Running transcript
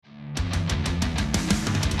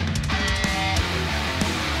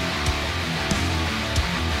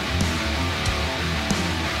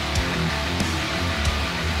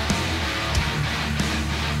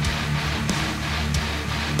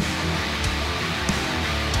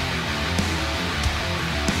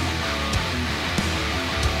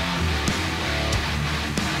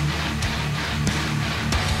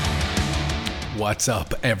What's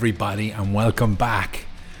up, everybody, and welcome back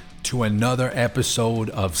to another episode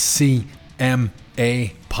of CMA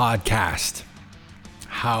Podcast.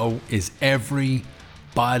 How is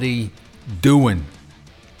everybody doing?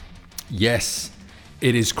 Yes,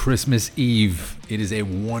 it is Christmas Eve. It is a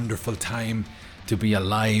wonderful time to be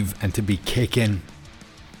alive and to be kicking.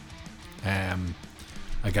 I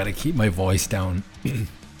gotta keep my voice down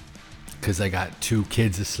because I got two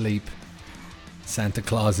kids asleep. Santa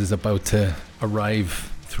Claus is about to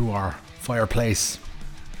arrive through our fireplace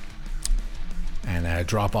and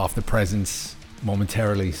drop off the presents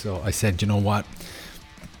momentarily. So I said, you know what?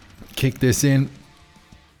 Kick this in.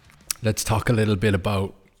 Let's talk a little bit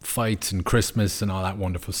about fights and Christmas and all that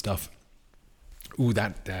wonderful stuff. Ooh,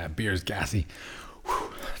 that beer's gassy.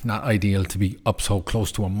 Whew, not ideal to be up so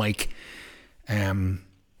close to a mic.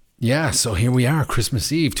 So here we are,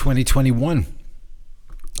 Christmas Eve 2021.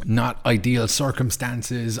 Not ideal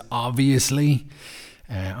circumstances, obviously.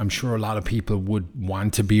 I'm sure a lot of people would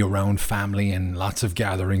want to be around family and lots of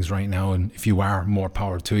gatherings right now. And if you are, more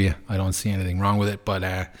power to you. I don't see anything wrong with it.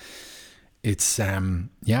 But it's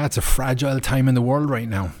a fragile time in the world right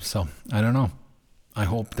now. So I don't know. I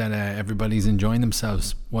hope that everybody's enjoying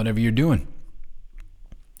themselves, whatever you're doing.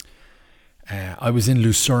 I was in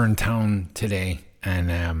Lucerne town today.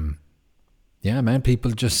 And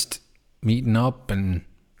people just meeting up, and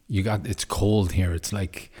it's cold here. It's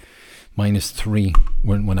like -3.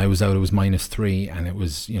 When I was out, it was -3, and it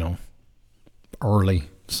was, early.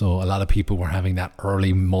 So a lot of people were having that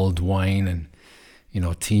early mulled wine and,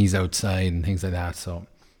 teas outside and things like that. So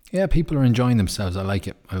yeah, people are enjoying themselves. I like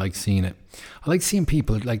it. I like seeing it. I like seeing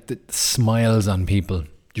people, like the smiles on people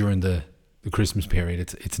during the Christmas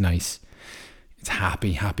period. It's nice. It's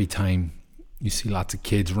happy time. You see lots of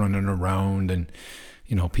kids running around and,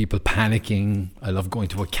 people panicking. I love going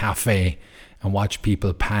to a cafe and watch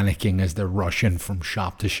people panicking as they're rushing from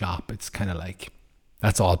shop to shop. It's kind of like,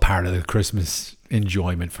 that's all part of the Christmas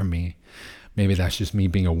enjoyment for me. Maybe that's just me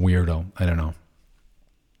being a weirdo. I don't know.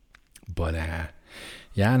 But,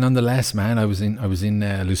 nonetheless, man, I was in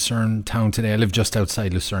Lucerne town today. I live just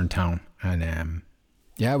outside Lucerne town. And,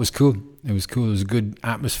 it was cool. It was a good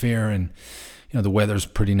atmosphere, and, the weather's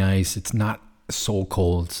pretty nice. It's not so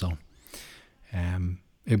cold, so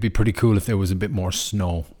it'd be pretty cool if there was a bit more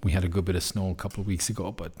snow. We had a good bit of snow a couple of weeks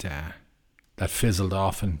ago, but that fizzled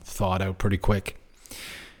off and thawed out pretty quick.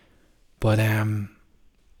 But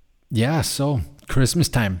so Christmas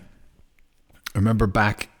time. I remember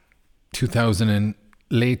back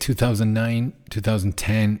late 2009,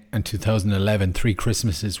 2010 and 2011, 3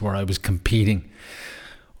 Christmases where I was competing.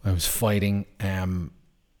 I was fighting,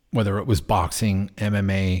 whether it was boxing,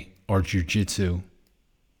 MMA or jiu-jitsu.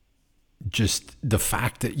 Just the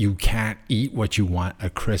fact that you can't eat what you want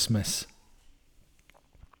at Christmas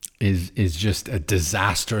is just a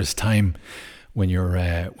disastrous time when you're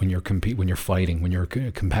fighting, when you're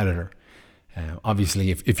a competitor.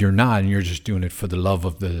 Obviously, if you're not and you're just doing it for the love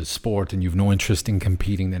of the sport and you've no interest in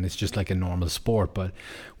competing, then it's just like a normal sport. But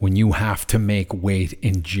when you have to make weight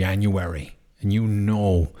in January, and you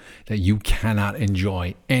know that you cannot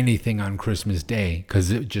enjoy anything on Christmas Day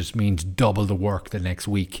because it just means double the work the next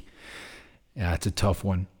week. Yeah, it's a tough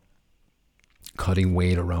one. Cutting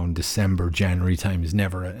weight around December, January time is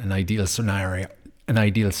never an ideal scenario.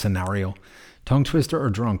 Tongue twister or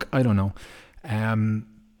drunk, I don't know.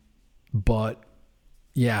 But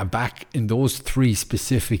yeah, back in those 3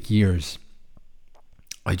 specific years,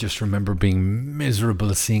 I just remember being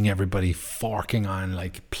miserable, seeing everybody forking on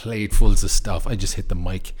like platefuls of stuff. I just hit the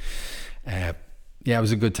mic. It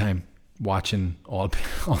was a good time watching all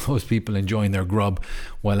those people enjoying their grub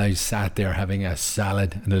while I sat there having a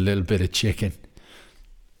salad and a little bit of chicken.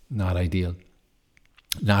 Not ideal.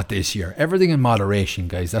 Not this year. Everything in moderation,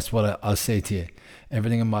 guys. That's what I'll say to you.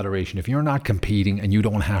 Everything in moderation. If you're not competing and you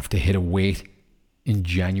don't have to hit a weight in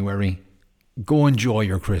January, go enjoy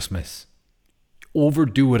your Christmas.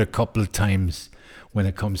 Overdo it a couple of times when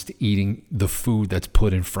it comes to eating the food that's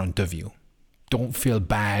put in front of you. Don't feel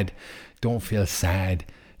bad. Don't feel sad.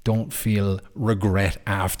 Don't feel regret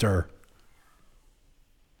after.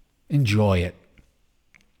 Enjoy it.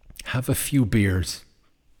 Have a few beers.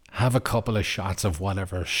 Have a couple of shots of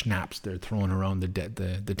whatever schnapps they're throwing around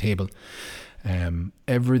the table.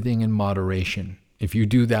 Everything in moderation. If you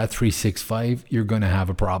do that 365, you're going to have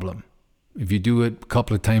a problem. If you do it a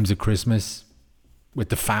couple of times at Christmas with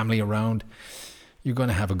the family around, you're going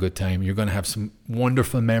to have a good time. You're going to have some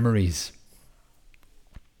wonderful memories.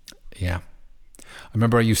 Yeah. I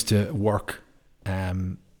remember I used to work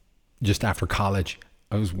just after college.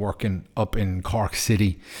 I was working up in Cork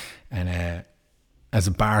City and as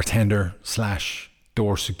a bartender /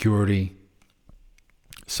 door security.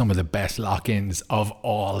 some of the best lock-ins of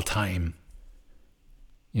all time.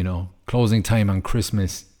 You know, closing time on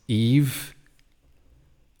Christmas Eve.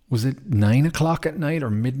 Was it 9 o'clock at night or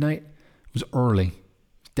midnight? It was early.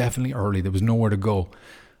 Definitely early. There was nowhere to go.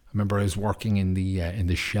 I remember I was working in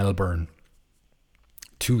the Shelburne.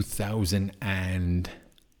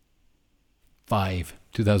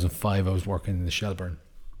 2005 I was working in the Shelburne.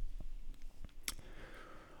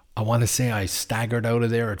 I want to say I staggered out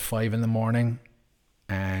of there at 5 a.m,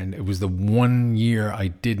 and it was the one year I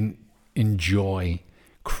didn't enjoy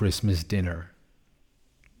Christmas dinner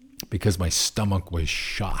because my stomach was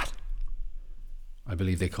shot. I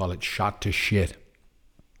believe they call it shot to shit.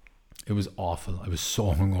 It was awful. I was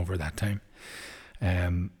so hungover that time.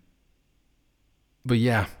 But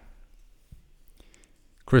yeah,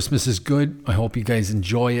 Christmas is good. I hope you guys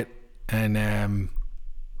enjoy it. And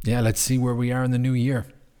yeah, let's see where we are in the new year.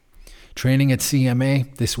 Training at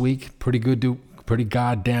CMA this week. Pretty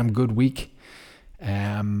goddamn good week.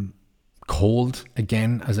 Cold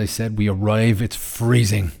again, as I said. We arrive, it's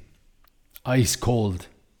freezing. Ice cold.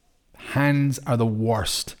 Hands are the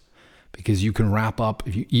worst because you can wrap up.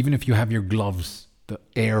 Even if you have your gloves, the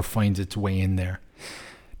air finds its way in there.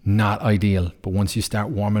 Not ideal, but once you start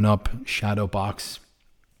warming up, shadow box,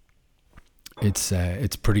 it's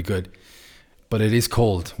pretty good. But it is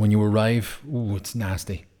cold when you arrive. Ooh, it's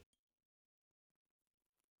nasty.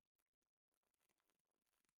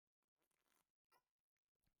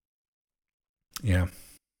 Yeah.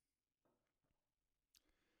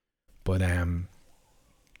 But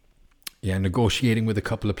yeah, negotiating with a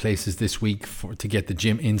couple of places this week to get the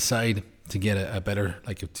gym inside, to get a better,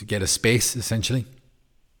 to get a space essentially.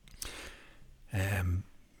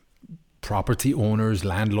 Property owners,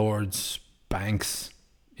 landlords, banks,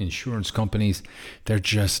 insurance companies, they're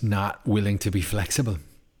just not willing to be flexible.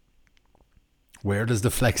 Where does the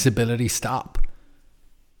flexibility stop?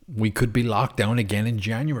 We could be locked down again in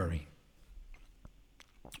January.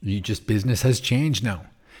 Business has changed now.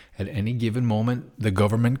 At any given moment, the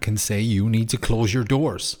government can say you need to close your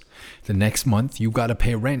doors. The next month, you got to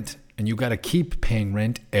pay rent, and you got to keep paying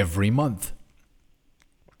rent every month.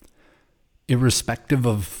 Irrespective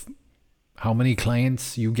of how many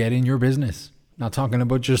clients you get in your business. Not talking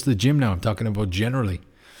about just the gym now, I'm talking about generally.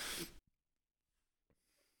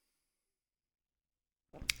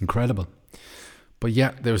 Incredible. But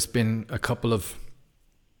yeah, there's been a couple of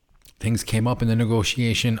things came up in the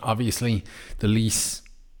negotiation. Obviously, the lease,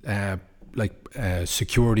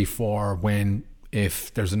 security for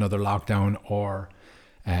if there's another lockdown, or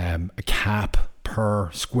a cap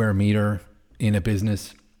per square meter in a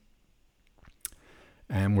business.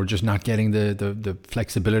 And we're just not getting the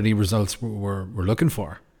flexibility results we're looking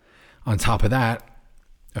for. On top of that,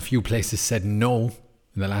 a few places said no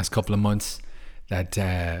in the last couple of months, that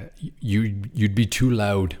you'd be too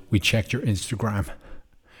loud. We checked your Instagram.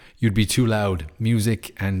 You'd be too loud.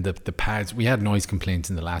 Music and the pads. We had noise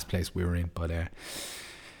complaints in the last place we were in. But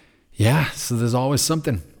yeah, so there's always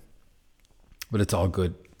something. But it's all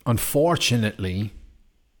good. Unfortunately,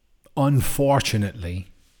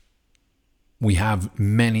 we have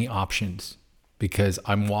many options, because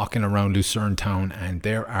I'm walking around Lucerne town and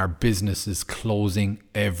there are businesses closing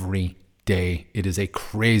every day. It is a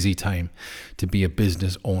crazy time to be a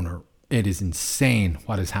business owner. It is insane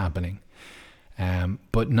what is happening.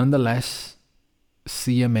 But nonetheless,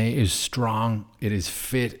 CMA is strong, it is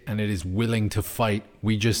fit, and it is willing to fight.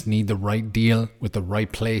 We just need the right deal with the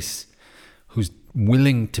right place who's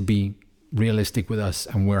willing to be realistic with us,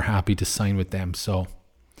 and we're happy to sign with them. So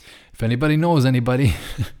if anybody knows anybody,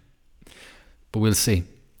 but we'll see.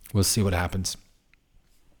 We'll see what happens.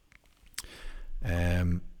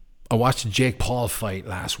 I watched a Jake Paul fight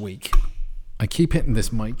last week. I keep hitting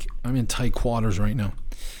this mic. I'm in tight quarters right now.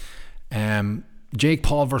 Jake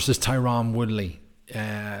Paul versus Tyron Woodley.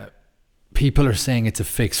 People are saying it's a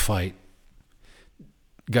fixed fight.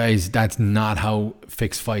 Guys, that's not how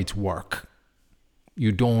fixed fights work.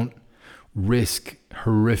 You don't risk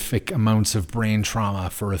horrific amounts of brain trauma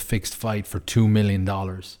for a fixed fight for $2 million.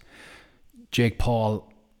 Jake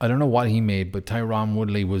Paul, I don't know what he made, but Tyron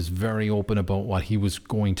Woodley was very open about what he was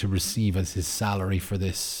going to receive as his salary for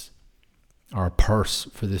this, or purse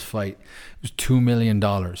for this fight. It was $2 million.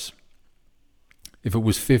 If it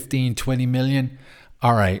was 15, 20 million,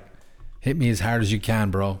 all right, hit me as hard as you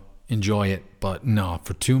can, bro. Enjoy it. But no,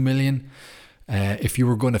 for 2 million, if you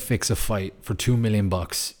were going to fix a fight for $2 million,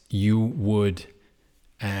 you would,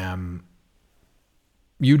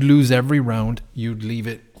 you'd lose every round. You'd leave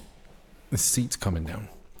it. The seat's coming down.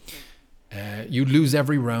 You'd lose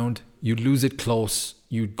every round. You'd lose it close.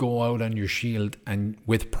 You'd go out on your shield, and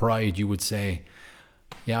with pride, you would say,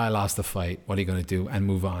 Yeah, I lost the fight. What are you going to do? And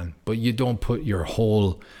move on. But you don't put your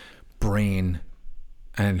whole brain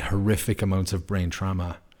and horrific amounts of brain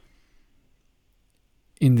trauma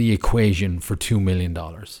in the equation for $2 million.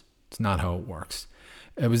 It's not how it works.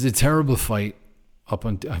 It was a terrible fight up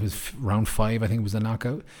until, it was round 5, I think it was a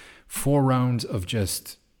knockout. 4 rounds of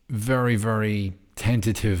just very, very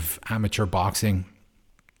tentative amateur boxing.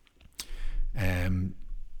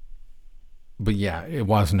 But yeah, it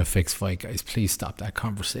wasn't a fixed fight, guys. Please stop that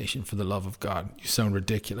conversation for the love of God. You sound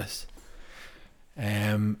ridiculous.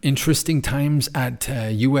 Interesting times at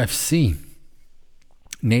UFC.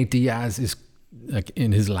 Nate Diaz is like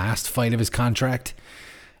in his last fight of his contract,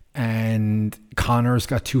 and Conor's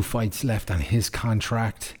got 2 fights left on his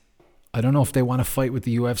contract. I don't know if they want to fight with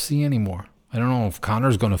the UFC anymore. I don't know if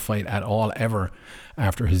Conor's going to fight at all ever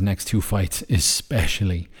after his next 2 fights,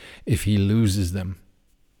 especially if he loses them.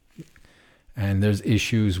 And there's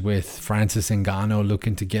issues with Francis Ngannou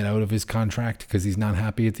looking to get out of his contract because he's not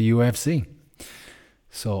happy at the UFC.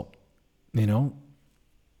 So, you know,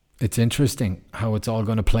 it's interesting how it's all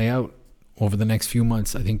going to play out over the next few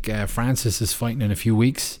months. I think Francis is fighting in a few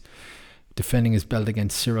weeks, defending his belt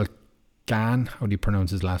against Cyril Gane. How do you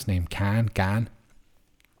pronounce his last name? Gane.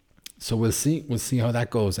 So we'll see. We'll see how that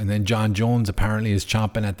goes. And then John Jones apparently is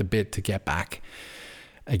chomping at the bit to get back.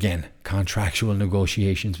 Again, contractual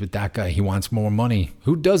negotiations with that guy. He wants more money.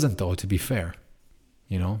 Who doesn't, though, to be fair?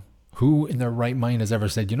 You know, who in their right mind has ever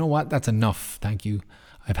said, you know what, that's enough. Thank you.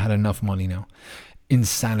 I've had enough money now.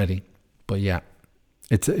 Insanity. But yeah,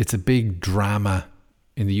 it's a big drama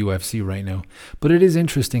in the UFC right now. But it is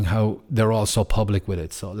interesting how they're all so public with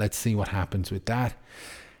it. So let's see what happens with that.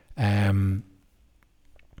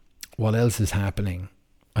 What else is happening?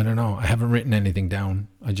 I don't know. I haven't written anything down.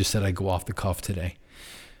 I just said I'd go off the cuff today.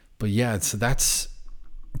 But yeah, so that's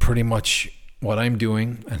pretty much what I'm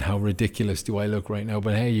doing. And how ridiculous do I look right now?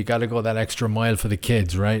 But hey, you got to go that extra mile for the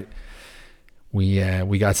kids, right? We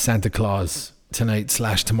got Santa Claus tonight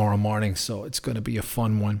 / tomorrow morning, so it's going to be a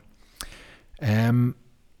fun one.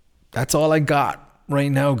 That's all I got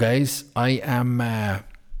right now, guys. I'm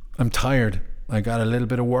tired. I got a little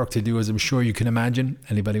bit of work to do, as I'm sure you can imagine,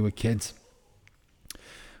 anybody with kids.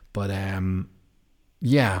 But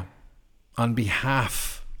yeah, on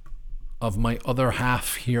behalf of my other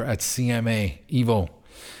half here at CMA Evo,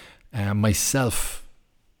 myself,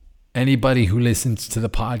 anybody who listens to the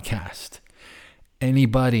podcast,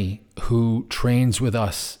 anybody who trains with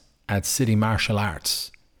us at City Martial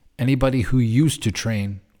Arts, anybody who used to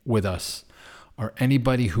train with us, or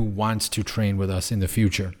anybody who wants to train with us in the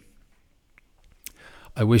future,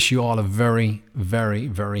 I wish you all a very, very,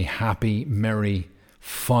 very happy, merry,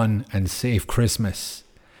 fun, and safe Christmas.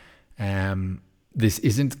 This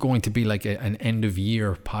isn't going to be like an end of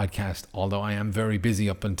year podcast, although I am very busy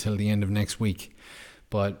up until the end of next week.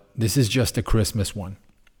 But this is just a Christmas one.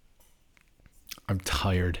 I'm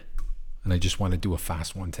tired, and I just want to do a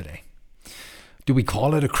fast one today. Do we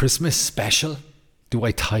call it a Christmas special? Do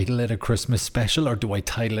I title it a Christmas special, or do I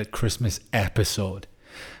title it Christmas episode?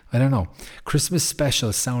 I don't know. Christmas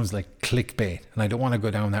special sounds like clickbait, and I don't want to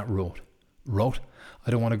go down that route.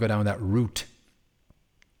 I don't want to go down that route.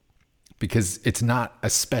 Because it's not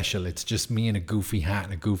a special. It's just me in a goofy hat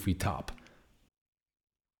and a goofy top.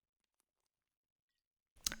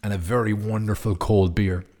 And a very wonderful cold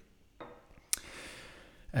beer.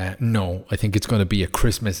 No, I think it's going to be a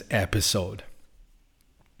Christmas episode.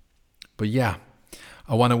 But yeah,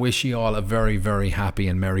 I want to wish you all a very, very happy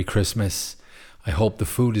and Merry Christmas. I hope the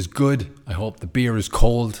food is good. I hope the beer is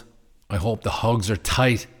cold. I hope the hugs are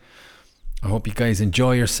tight. I hope you guys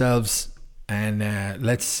enjoy yourselves. And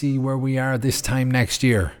let's see where we are this time next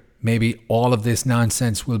year. Maybe all of this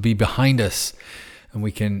nonsense will be behind us and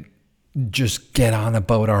we can just get on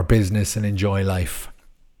about our business and enjoy life.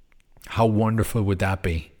 How wonderful would that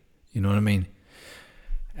be? You know what I mean?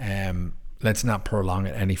 Let's not prolong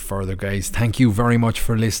it any further, guys. Thank you very much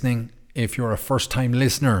for listening. If you're a first-time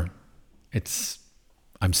listener,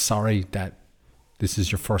 I'm sorry that this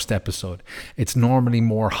is your first episode. It's normally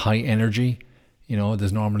more high energy. You know,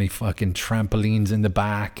 there's normally fucking trampolines in the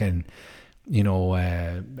back and, you know,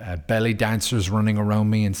 belly dancers running around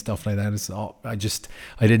me and stuff like that. It's all, I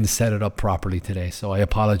didn't set it up properly today, so I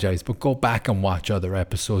apologize. But go back and watch other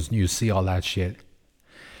episodes and you see all that shit.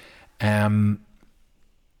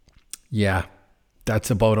 Yeah,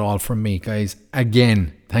 that's about all from me, guys.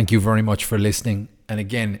 Again, thank you very much for listening. And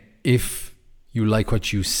again, if you like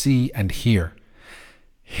what you see and hear,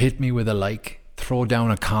 hit me with a like, throw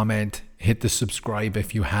down a comment, hit the subscribe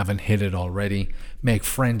if you haven't hit it already. Make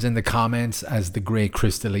friends in the comments, as the great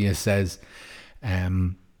Crystalia says.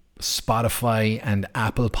 Spotify and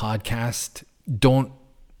Apple Podcast, don't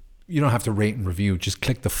you don't have to rate and review. Just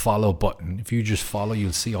click the follow button. If you just follow,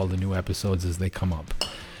 you'll see all the new episodes as they come up.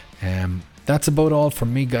 That's about all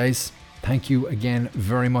from me, guys. Thank you again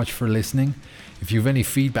very much for listening. If you have any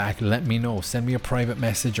feedback, let me know. Send me a private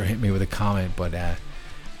message or hit me with a comment. But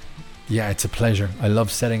yeah, it's a pleasure. I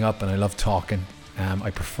love setting up and I love talking. I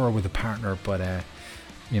prefer with a partner, but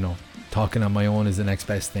talking on my own is the next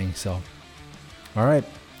best thing. So, all right.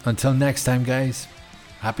 Until next time, guys.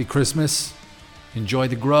 Happy Christmas. Enjoy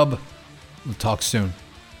the grub. We'll talk soon.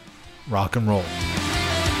 Rock and roll.